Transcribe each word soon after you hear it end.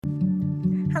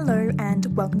Hello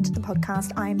and welcome to the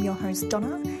podcast. I am your host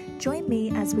Donna. Join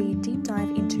me as we deep dive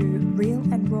into real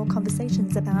and raw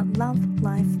conversations about love,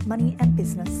 life, money and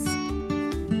business.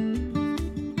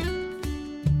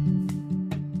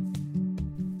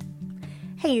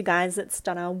 Hey you guys, it's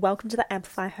Donna. Welcome to the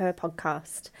Amplify Her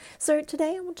podcast. So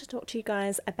today I want to talk to you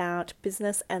guys about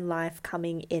business and life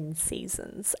coming in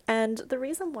seasons. And the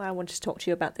reason why I wanted to talk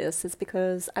to you about this is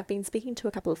because I've been speaking to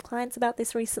a couple of clients about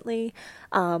this recently.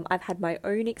 I've had my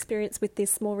own experience with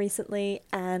this more recently,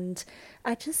 and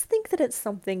I just think that it's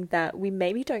something that we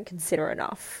maybe don't consider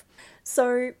enough.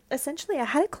 So essentially, I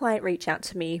had a client reach out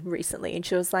to me recently and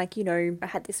she was like, I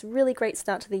had this really great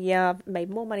start to the year, made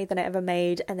more money than I ever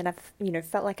made. And then I've,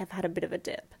 felt like I've had a bit of a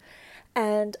dip.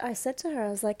 And I said to her, I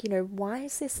was like, why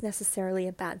is this necessarily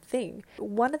a bad thing?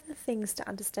 One of the things to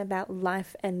understand about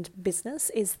life and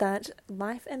business is that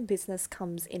life and business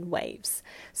comes in waves.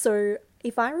 So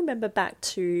if I remember back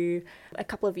to a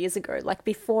couple of years ago, like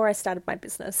before I started my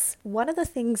business, one of the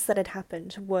things that had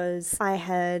happened was I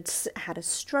had had a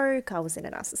stroke, I was in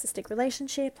a narcissistic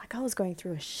relationship, like I was going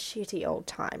through a shitty old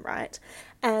time, right?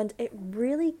 And it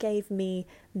really gave me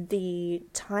the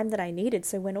time that I needed.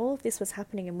 So when all of this was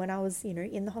happening and when I was,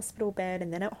 in the hospital bed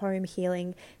and then at home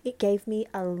healing, it gave me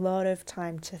a lot of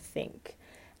time to think.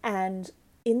 And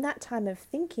in that time of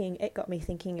thinking, it got me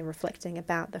thinking and reflecting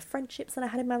about the friendships that I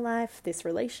had in my life, this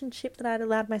relationship that I'd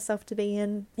allowed myself to be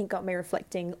in. It got me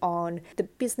reflecting on the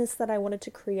business that I wanted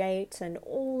to create and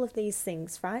all of these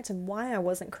things, right? And why I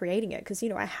wasn't creating it. Because,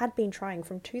 I had been trying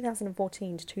from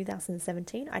 2014 to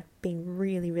 2017. I'd been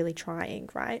really, really trying,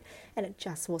 right? And it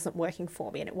just wasn't working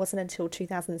for me. And it wasn't until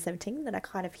 2017 that I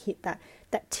kind of hit that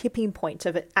tipping point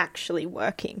of it actually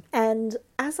working. And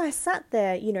as I sat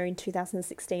there, in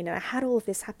 2016 and I had all of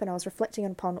this happen, I was reflecting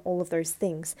upon all of those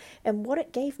things. And what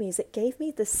it gave me is it gave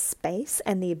me the space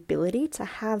and the ability to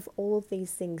have all of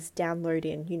these things download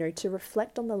in, to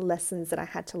reflect on the lessons that I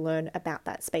had to learn about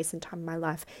that space and time in my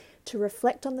life, to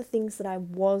reflect on the things that I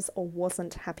was or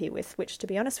wasn't happy with, which to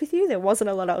be honest with you, there wasn't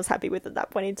a lot I was happy with at that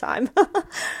point in time.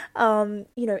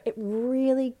 It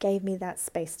really gave me that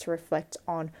space to reflect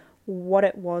on what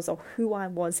it was or who I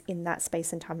was in that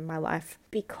space and time in my life.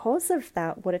 Because of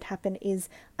that, what had happened is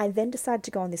I then decided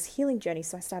to go on this healing journey.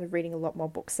 So I started reading a lot more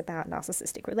books about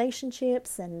narcissistic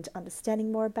relationships and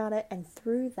understanding more about it. And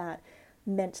through that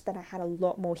meant that I had a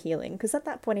lot more healing. Because at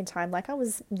that point in time, I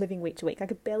was living week to week. I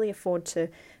could barely afford to,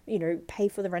 pay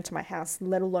for the rent of my house,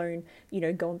 let alone,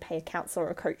 go and pay a counselor or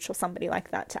a coach or somebody like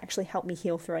that to actually help me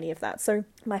heal through any of that. So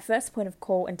my first point of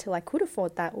call until I could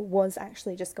afford that was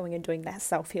actually just going and doing that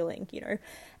self-healing,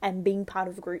 and being part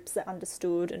of groups that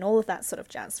understood and all of that sort of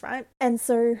jazz, right? And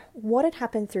so what had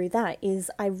happened through that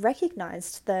is I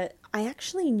recognized that I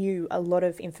actually knew a lot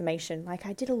of information.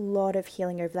 I did a lot of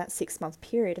healing over that 6-month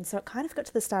period. And so it kind of got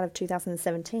to the start of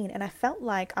 2017 and I felt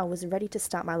like I was ready to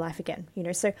start my life again,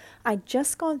 So I'd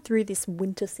just gone through this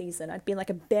winter season. I'd been like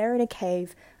a bear in a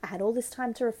cave. I had all this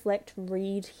time to reflect,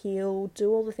 read, heal, do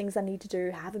all the things I need to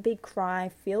do, have a big cry,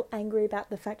 feel angry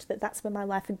about the fact that that's where my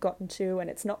life had gotten to and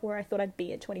it's not where I thought I'd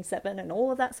be at 27 and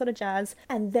all of that sort of jazz.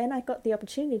 And then I got the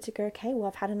opportunity to go, okay, well,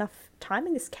 I've had enough time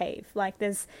in this cave.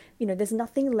 There's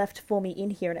nothing left for me in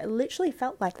here. And it literally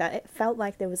felt like that. It felt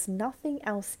like there was nothing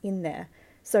else in there.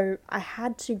 So I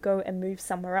had to go and move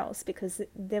somewhere else because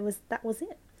that was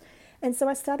it. And so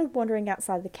I started wandering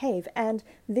outside the cave, and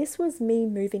this was me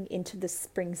moving into the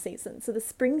spring season. So the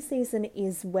spring season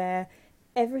is where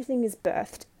everything is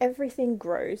birthed, everything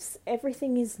grows,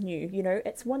 everything is new,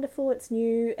 it's wonderful, it's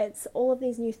new, it's all of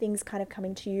these new things kind of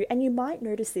coming to you. And you might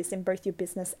notice this in both your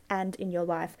business and in your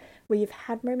life, where you've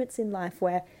had moments in life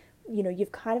where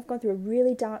you've kind of gone through a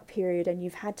really dark period and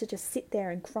you've had to just sit there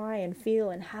and cry and feel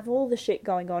and have all the shit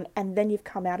going on, and then you've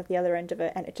come out of the other end of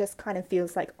it and it just kind of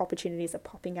feels like opportunities are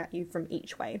popping at you from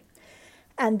each way.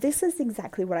 And this is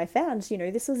exactly what I found.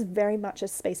 This was very much a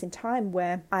space in time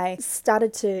where I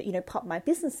started to, pop my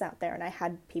business out there and I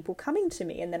had people coming to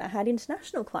me, and then I had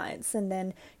international clients. And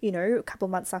then, a couple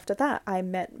of months after that, I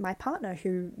met my partner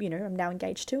who, I'm now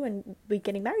engaged to and we're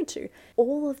getting married to.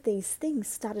 All of these things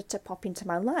started to pop into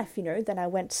my life, Then I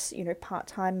went,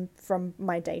 part-time from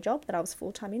my day job that I was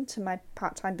full-time into my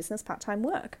part-time business, part-time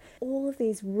work. All of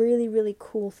these really, really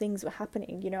cool things were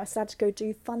happening. I started to go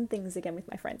do fun things again with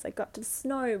my friends. I got to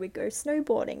snow, we'd go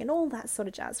snowboarding and all that sort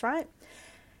of jazz, right?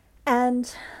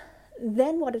 And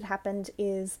then what had happened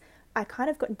is I kind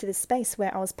of got into this space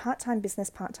where I was part-time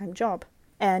business, part-time job.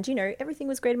 And, everything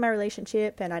was great in my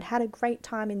relationship and I'd had a great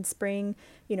time in spring,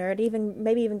 I'd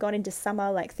maybe even gone into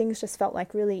summer, things just felt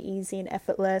like really easy and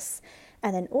effortless.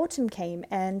 And then autumn came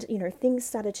and, things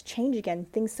started to change again.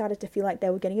 Things started to feel like they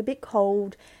were getting a bit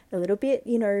cold, a little bit,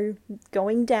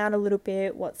 going down a little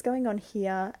bit. What's going on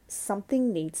here?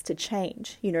 Something needs to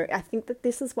change. I think that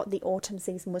this is what the autumn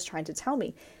season was trying to tell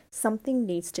me. Something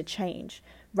needs to change,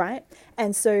 right?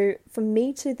 And so for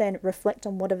me to then reflect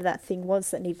on whatever that thing was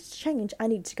that needed to change, I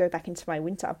need to go back into my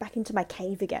winter, back into my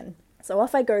cave again. So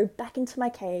off I go back into my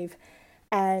cave.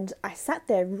 And I sat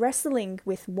there wrestling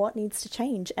with what needs to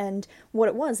change. And what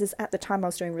it was is, at the time I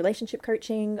was doing relationship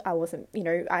coaching. I wasn't,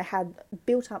 I had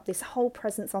built up this whole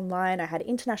presence online. I had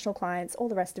international clients, all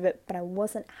the rest of it, but I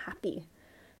wasn't happy.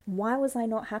 Why was I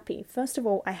not happy? First of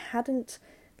all, I hadn't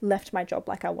left my job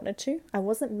like I wanted to. I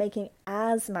wasn't making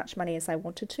as much money as I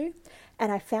wanted to.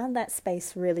 And I found that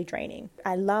space really draining.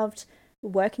 I loved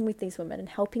working with these women and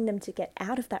helping them to get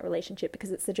out of that relationship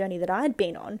because it's the journey that I'd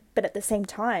been on. But at the same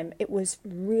time, it was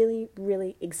really,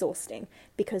 really exhausting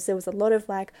because there was a lot of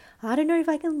like, I don't know if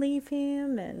I can leave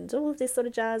him and all of this sort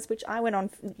of jazz, which I went on,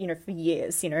 for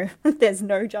years, there's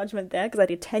no judgment there because I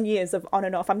did 10 years of on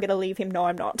and off. I'm going to leave him. No,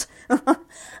 I'm not.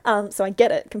 So I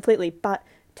get it completely. But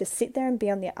to sit there and be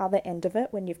on the other end of it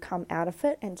when you've come out of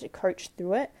it and to coach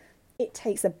through it, it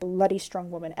takes a bloody strong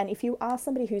woman. And if you are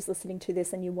somebody who's listening to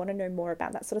this and you want to know more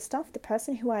about that sort of stuff, the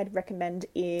person who I'd recommend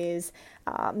is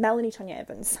Melanie Tonya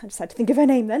Evans. I just had to think of her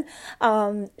name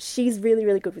then. She's really,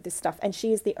 really good with this stuff. And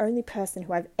she is the only person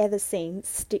who I've ever seen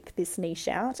stick this niche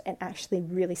out and actually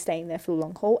really staying there for the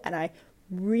long haul. And I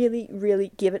really,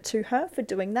 really give it to her for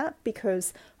doing that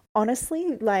because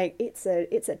honestly, like it's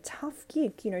a tough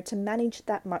gig, to manage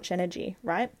that much energy,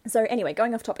 right? So anyway,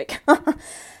 going off topic.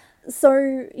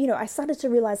 So, I started to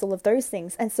realize all of those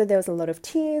things. And so there was a lot of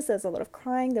tears, there was a lot of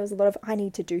crying, there was a lot of, I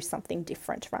need to do something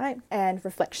different, right? And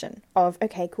reflection of,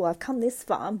 okay, cool, I've come this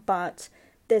far, but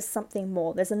there's something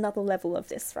more. There's another level of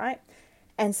this, right?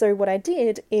 And so what I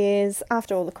did is,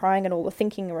 after all the crying and all the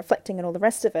thinking and reflecting and all the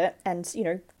rest of it, and,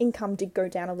 income did go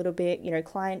down a little bit,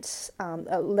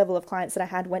 a level of clients that I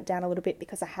had went down a little bit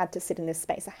because I had to sit in this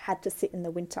space. I had to sit in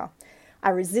the winter. I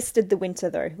resisted the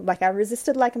winter though, I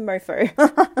resisted like a mofo.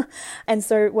 And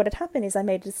so what had happened is I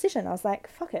made a decision. I was like,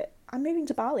 fuck it, I'm moving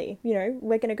to Bali.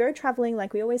 We're going to go traveling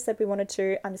like we always said we wanted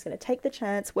to. I'm just going to take the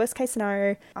chance. Worst case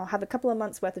scenario, I'll have a couple of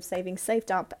months worth of savings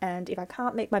saved up. And if I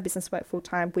can't make my business work full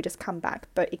time, we just come back.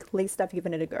 But at least I've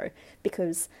given it a go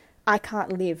because I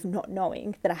can't live not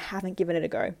knowing that I haven't given it a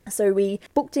go. So we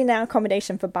booked in our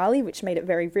accommodation for Bali, which made it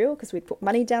very real because we'd put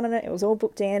money down on it. It was all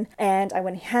booked in. And I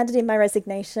went and handed in my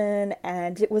resignation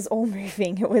and it was all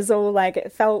moving. It was all like,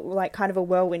 it felt like kind of a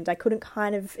whirlwind.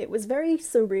 It was very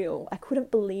surreal. I couldn't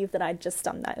believe that I'd just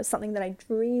done that. It was something that I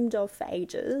dreamed of for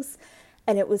ages.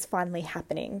 And it was finally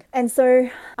happening. And so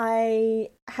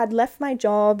I had left my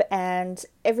job and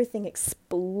everything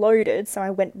exploded. So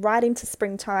I went right into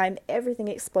springtime. Everything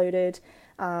exploded.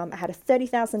 I had a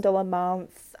 $30,000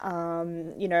 month,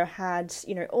 had,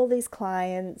 all these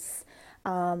clients.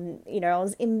 I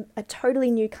was in a totally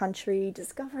new country,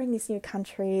 discovering this new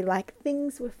country, like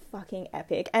things were fucking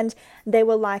epic. And they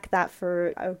were like that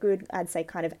for a good, I'd say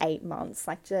kind of 8 months,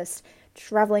 like just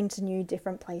traveling to new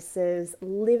different places,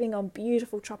 living on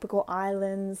beautiful tropical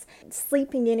islands,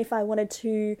 sleeping in if I wanted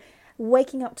to,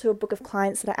 waking up to a book of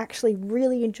clients that I actually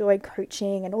really enjoyed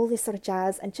coaching and all this sort of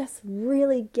jazz and just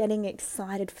really getting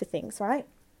excited for things, right?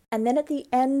 And then at the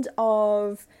end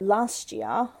of last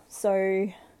year,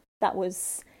 so that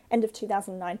was end of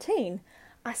 2019,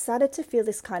 I started to feel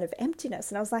this kind of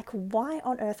emptiness. And I was like, why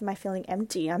on earth am I feeling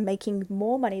empty? I'm making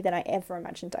more money than I ever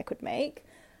imagined I could make.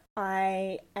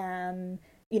 I am,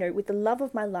 with the love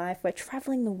of my life, we're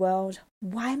traveling the world.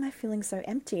 Why am I feeling so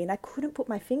empty? And I couldn't put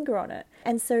my finger on it.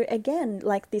 And so again,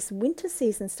 like this winter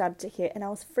season started to hit and I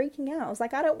was freaking out. I was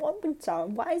like, I don't want winter.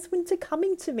 Why is winter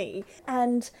coming to me?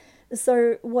 And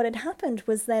so what had happened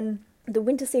was then the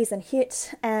winter season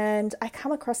hit and I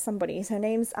come across somebody. Her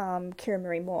name's Kira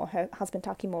Marie Moore. Her husband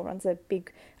Taki Moore runs a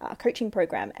big coaching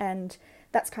program, and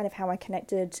that's kind of how I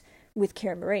connected with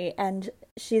Kira Marie. And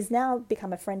she's now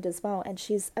become a friend as well, and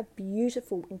she's a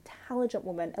beautiful, intelligent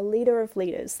woman, a leader of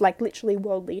leaders, like literally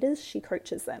world leaders. She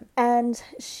coaches them, and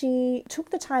she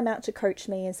took the time out to coach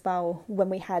me as well when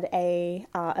we had a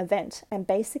event, and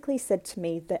basically said to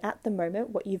me that at the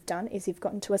moment what you've done is you've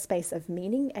gotten to a space of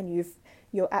meaning, and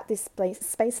you're at this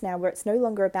space now where it's no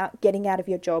longer about getting out of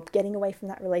your job, getting away from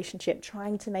that relationship,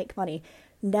 trying to make money.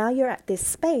 Now you're at this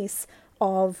space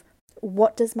of,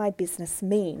 what does my business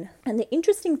mean? And the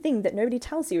interesting thing that nobody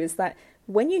tells you is that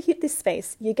when you hit this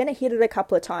space, you're going to hit it a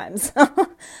couple of times.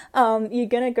 You're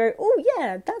going to go, oh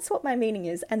yeah, that's what my meaning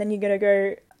is. And then you're going to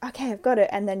go, okay, I've got it.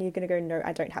 And then you're going to go, no,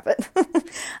 I don't have it.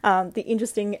 the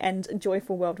interesting and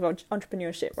joyful world of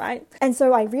entrepreneurship, right? And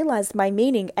so I realized my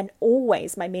meaning, and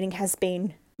always my meaning has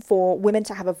been for women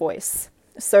to have a voice.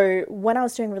 So when I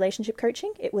was doing relationship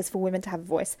coaching, it was for women to have a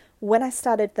voice. When I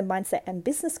started the mindset and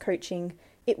business coaching,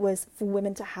 it was for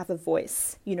women to have a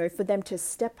voice, for them to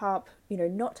step up,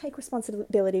 not take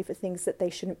responsibility for things that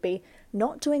they shouldn't be,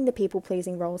 not doing the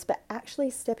people-pleasing roles, but actually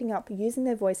stepping up, using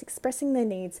their voice, expressing their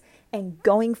needs, and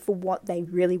going for what they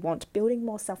really want, building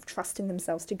more self-trust in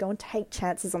themselves to go and take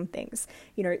chances on things.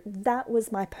 That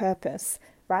was my purpose,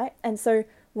 right? And so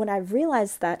when I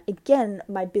realized that, again,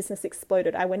 my business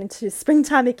exploded. I went into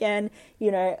springtime again,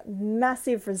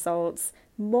 massive results,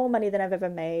 more money than I've ever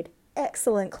made,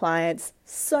 excellent clients,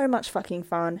 so much fucking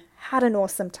fun, had an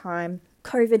awesome time.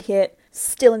 COVID hit,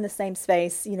 still in the same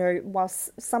space.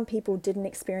 Whilst some people didn't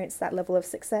experience that level of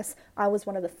success, I was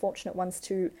one of the fortunate ones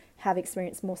to have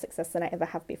experienced more success than I ever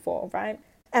have before, right?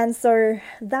 And so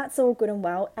that's all good and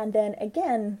well. And then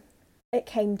again, it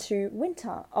came to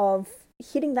winter of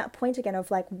hitting that point again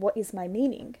of like, what is my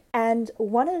meaning? And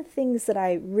one of the things that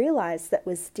I realized that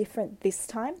was different this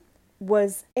time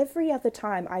was every other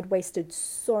time I'd wasted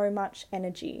so much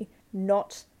energy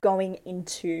not going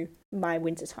into my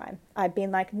winter time. I'd been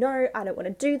like, no, I don't want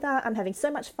to do that. I'm having so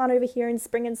much fun over here in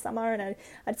spring and summer, and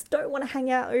I just don't want to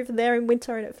hang out over there in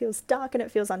winter, and it feels dark and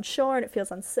it feels unsure and it feels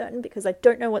uncertain because I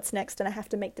don't know what's next and I have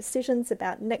to make decisions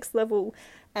about next level,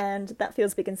 and that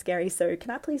feels big and scary. So can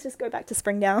I please just go back to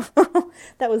spring now?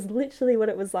 That was literally what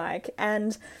it was like.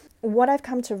 And what I've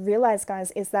come to realize,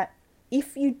 guys, is that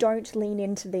if you don't lean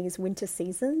into these winter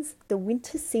seasons, the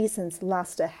winter seasons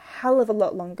last a hell of a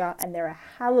lot longer and they're a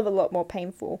hell of a lot more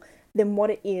painful than what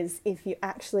it is if you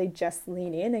actually just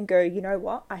lean in and go, you know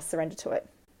what, I surrender to it.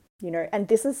 And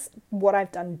this is what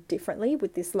I've done differently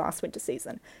with this last winter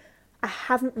season. I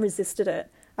haven't resisted it.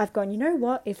 I've gone, you know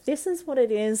what, if this is what it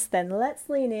is, then let's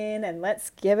lean in and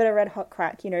let's give it a red hot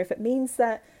crack. If it means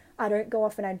that I don't go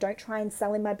off and I don't try and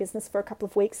sell in my business for a couple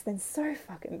of weeks, then so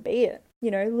fucking be it.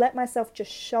 Let myself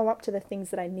just show up to the things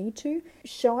that I need to,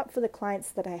 show up for the clients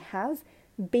that I have,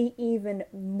 be even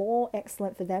more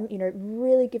excellent for them,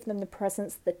 really give them the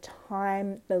presence, the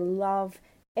time, the love,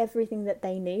 everything that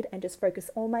they need, and just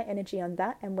focus all my energy on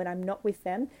that. And when I'm not with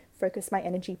them, focus my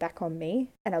energy back on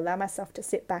me and allow myself to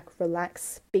sit back,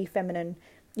 relax, be feminine,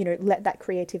 let that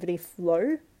creativity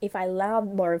flow. If I allow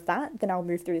more of that, then I'll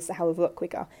move through this a hell of a lot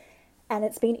quicker. And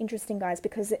it's been interesting, guys,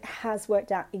 because it has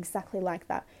worked out exactly like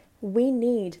that. We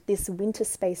need this winter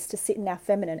space to sit in our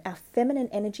feminine. Our feminine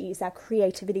energy is our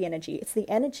creativity energy. It's the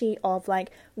energy of like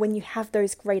when you have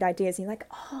those great ideas and you're like,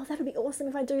 oh, that'd be awesome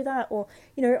if I do that. Or,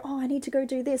 oh, I need to go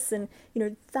do this. And,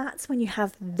 that's when you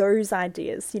have those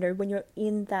ideas, when you're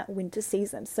in that winter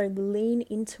season. So lean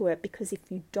into it, because if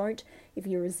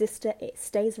you resist it, it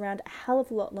stays around a hell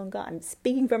of a lot longer. I'm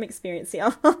speaking from experience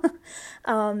here.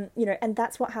 And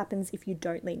that's what happens if you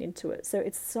don't lean into it. So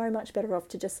it's so much better off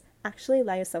to just actually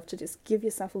allow yourself to just give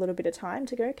yourself a little bit of time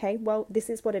to go, okay, well, this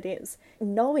is what it is.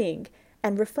 Knowing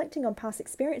and reflecting on past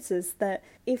experiences that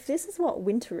if this is what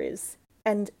winter is,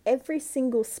 and every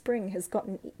single spring has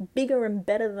gotten bigger and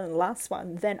better than the last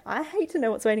one, then I hate to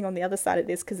know what's waiting on the other side of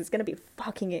this, because it's going to be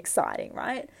fucking exciting,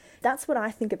 right? That's what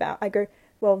I think about. I go,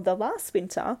 well, the last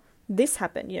winter, this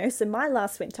happened, so my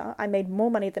last winter, I made more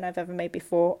money than I've ever made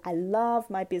before. I love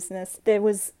my business. There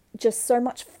was just so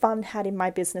much fun had in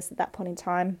my business at that point in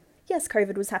time. Yes,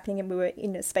 COVID was happening and we were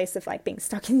in a space of like being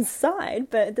stuck inside,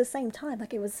 but at the same time,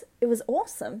 like it was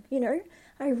awesome,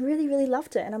 I really, really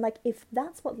loved it. And I'm like, if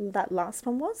that's what that last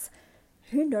one was,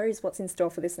 who knows what's in store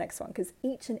for this next one? Because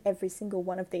each and every single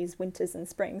one of these winters and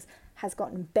springs has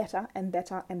gotten better and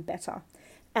better and better.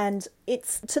 And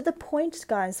it's to the point,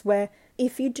 guys, where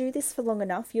if you do this for long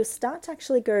enough, you'll start to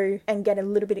actually go and get a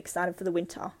little bit excited for the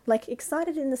winter. Like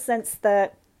excited in the sense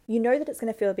that that it's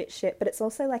going to feel a bit shit, but it's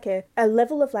also like a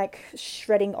level of like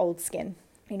shredding old skin,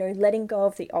 letting go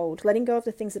of the old, letting go of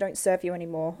the things that don't serve you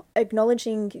anymore,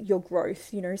 acknowledging your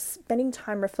growth, spending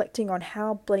time reflecting on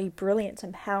how bloody brilliant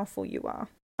and powerful you are.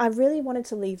 I really wanted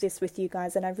to leave this with you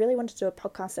guys, and I really wanted to do a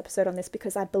podcast episode on this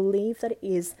because I believe that it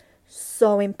is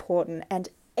so important, and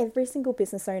every single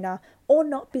business owner or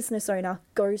not business owner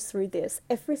goes through this.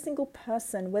 Every single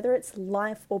person, whether it's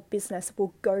life or business,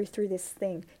 will go through this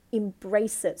thing.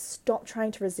 Embrace it. Stop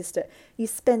trying to resist it. You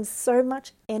spend so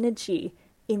much energy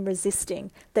in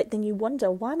resisting that then you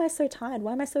wonder, why am I so tired?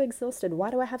 Why am I so exhausted?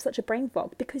 Why do I have such a brain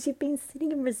fog? Because you've been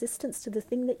sitting in resistance to the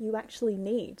thing that you actually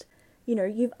need.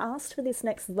 You've asked for this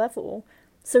next level,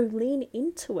 so lean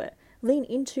into it. Lean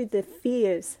into the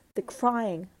fears, the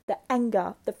crying, the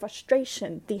anger, the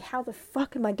frustration, the how the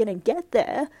fuck am I going to get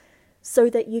there, so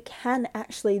that you can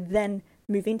actually then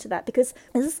move into that. Because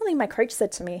this is something my coach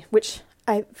said to me, which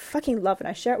I fucking love, and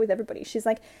I share it with everybody. She's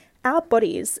like, our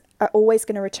bodies are always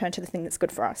going to return to the thing that's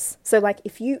good for us. So like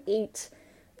if you eat,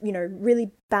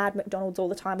 really bad McDonald's all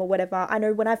the time or whatever, I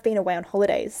know when I've been away on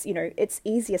holidays, it's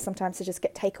easier sometimes to just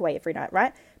get takeaway every night,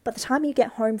 right? But the time you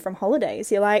get home from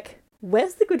holidays, you're like,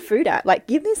 where's the good food at? Like,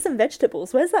 give me some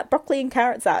vegetables. Where's that broccoli and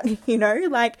carrots at?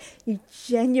 Like you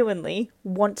genuinely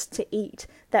want to eat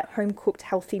that home cooked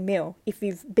healthy meal if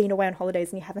you've been away on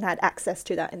holidays and you haven't had access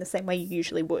to that in the same way you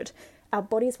usually would. Our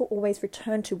bodies will always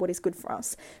return to what is good for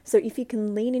us. So if you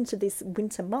can lean into these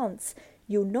winter months,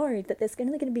 you'll know that there's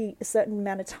only going to be a certain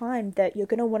amount of time that you're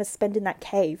going to want to spend in that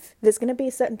cave. There's going to be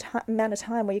a certain amount of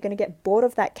time where you're going to get bored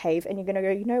of that cave and you're going to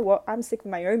go, you know what, I'm sick of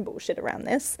my own bullshit around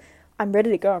this. I'm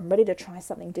ready to go. I'm ready to try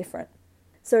something different.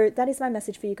 So that is my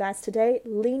message for you guys today.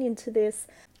 Lean into this.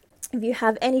 If you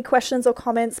have any questions or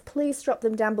comments, please drop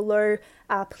them down below.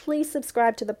 Please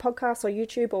subscribe to the podcast or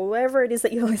YouTube or wherever it is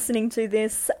that you're listening to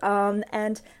this.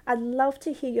 And I'd love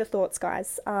to hear your thoughts,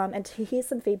 guys, and to hear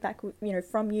some feedback,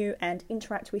 from you and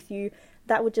interact with you.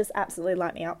 That would just absolutely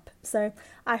light me up. So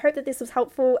I hope that this was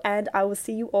helpful, and I will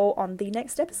see you all on the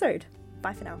next episode.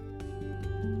 Bye for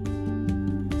now.